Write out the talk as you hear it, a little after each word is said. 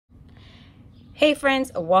Hey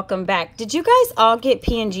friends, welcome back. Did you guys all get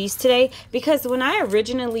P&Gs today? Because when I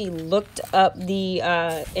originally looked up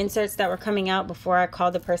the inserts that were coming out before I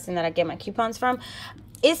called the person that I get my coupons from,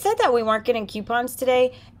 it said that we weren't getting coupons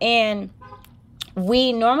today, and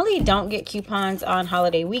we normally don't get coupons on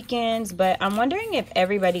holiday weekends, but I'm wondering if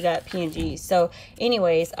everybody got P&Gs. So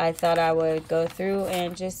anyways, I thought I would go through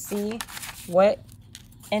and just see what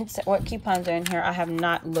coupons are in here. I have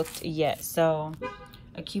not looked yet. So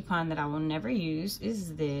a coupon that I will never use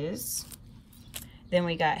is this. Then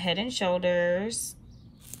we got Head and Shoulders,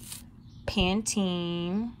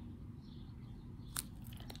 Pantene,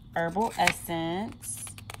 Herbal Essence.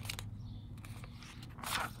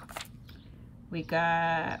 We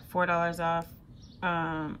got $4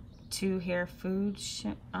 off 2 hair food.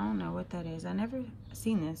 I don't know what that is. I never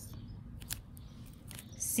seen this.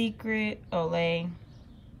 Secret, Olay.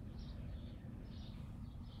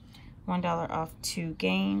 $1 off 2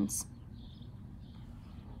 Gains.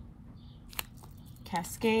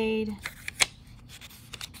 Cascade.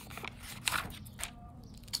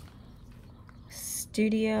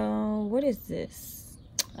 Studio. What is this?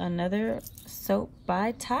 Another soap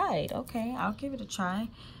by Tide. Okay, I'll give it a try.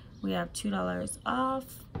 We have $2 off.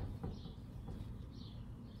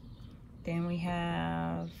 Then we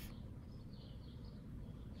have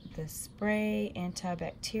the spray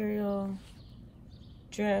antibacterial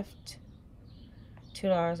Drift.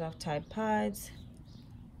 $2 off Tide Pods.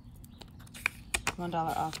 $1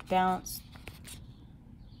 off Bounce.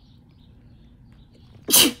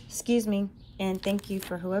 Excuse me. And thank you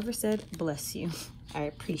for whoever said bless you. I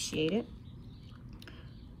appreciate it.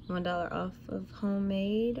 $1 off of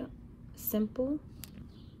Homemade Simple.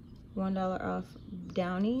 $1 off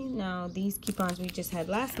Downy. Now these coupons we just had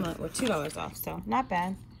last month were $2 off, so not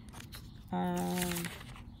bad.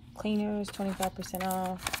 Cleaners, 25%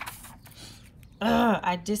 off.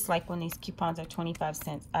 I dislike when these coupons are 25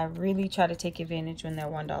 cents. I really try to take advantage when they're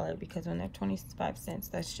 $1, because when they're 25 cents,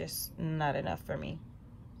 that's just not enough for me.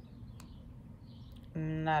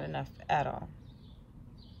 Not enough at all.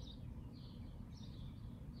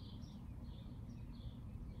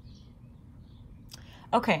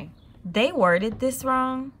 Okay, they worded this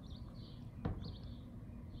wrong.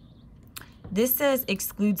 This says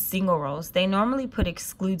exclude single rolls. They normally put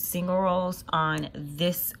exclude single rolls on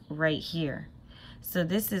this right here. So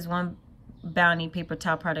this is one Bounty paper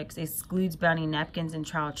towel products excludes Bounty napkins and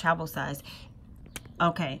travel size.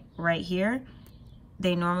 Okay, right here,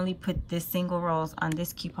 they normally put this single rolls on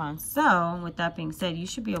this coupon. So with that being said, you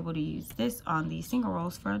should be able to use this on these single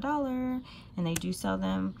rolls for $1, and they do sell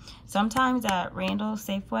them. Sometimes at Randalls,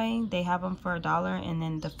 Safeway, they have them for $1, and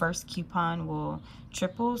then the first coupon will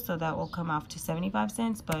triple, so that will come off to 75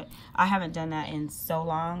 cents. But I haven't done that in so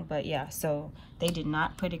long. But yeah, so they did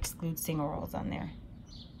not put exclude single rolls on there.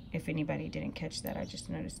 If anybody didn't catch that, I just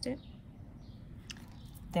noticed it.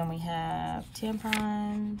 Then we have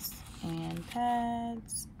tampons and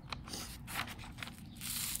pads,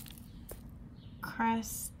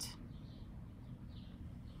 Crest,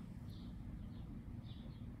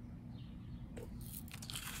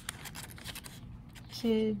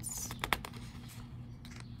 kids,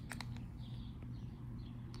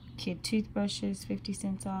 kid toothbrushes, 50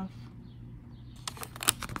 cents off.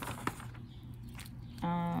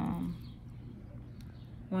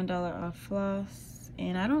 $1 off floss.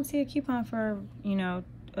 And I don't see a coupon for, you know,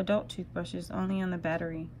 adult toothbrushes, only on the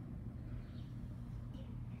battery.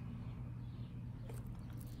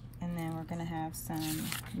 And then we're gonna have some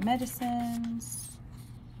medicines.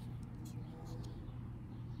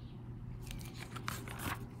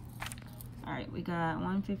 All right, we got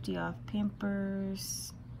 $1.50 off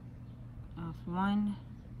Pampers, off 1.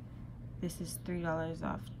 This is $3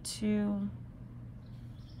 off 2.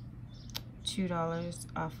 $2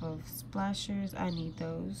 off of Splashers. I need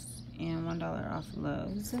those. And $1 off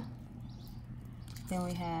Lowe's. Then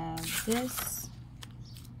we have this.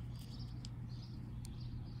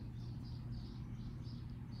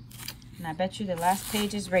 And I bet you the last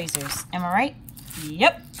page is razors. Am I right?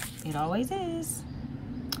 Yep, it always is.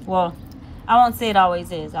 Well, I won't say it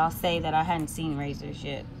always is. I'll say that I hadn't seen razors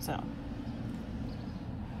yet. So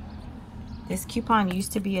this coupon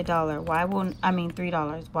used to be $1. Why will, I mean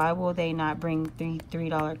 $3. Why will they not bring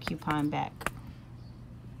 $3 coupon back?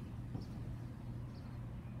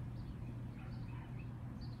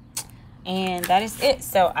 And that is it.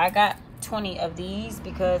 So I got 20 of these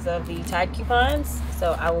because of the Tide coupons.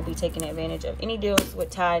 So I will be taking advantage of any deals with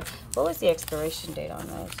Tide. What was the expiration date on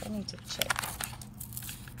those? I need to check.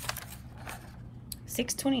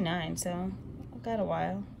 6/29, so I've got a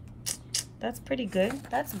while. That's pretty good.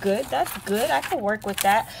 That's good. That's good. I can work with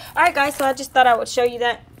that. All right, guys. So I just thought I would show you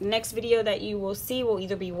that. Next video that you will see will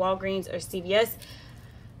either be Walgreens or CVS.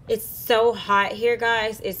 It's so hot here,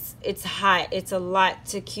 guys. It's hot. It's a lot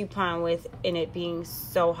to coupon with in it being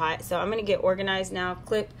so hot. So I'm going to get organized now.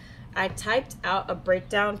 Clip. I typed out a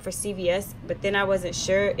breakdown for CVS, but then I wasn't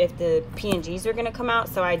sure if the PNGs were going to come out,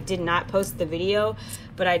 so I did not post the video,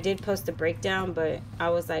 but I did post the breakdown. But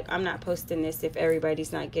I was like, I'm not posting this if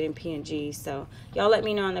everybody's not getting PNGs. So y'all let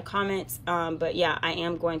me know in the comments. But yeah, I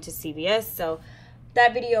am going to CVS, so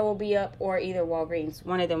that video will be up, or either Walgreens.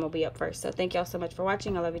 One of them will be up first. So thank y'all so much for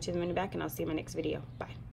watching. I love you to the moon and back, and I'll see you in my next video. Bye.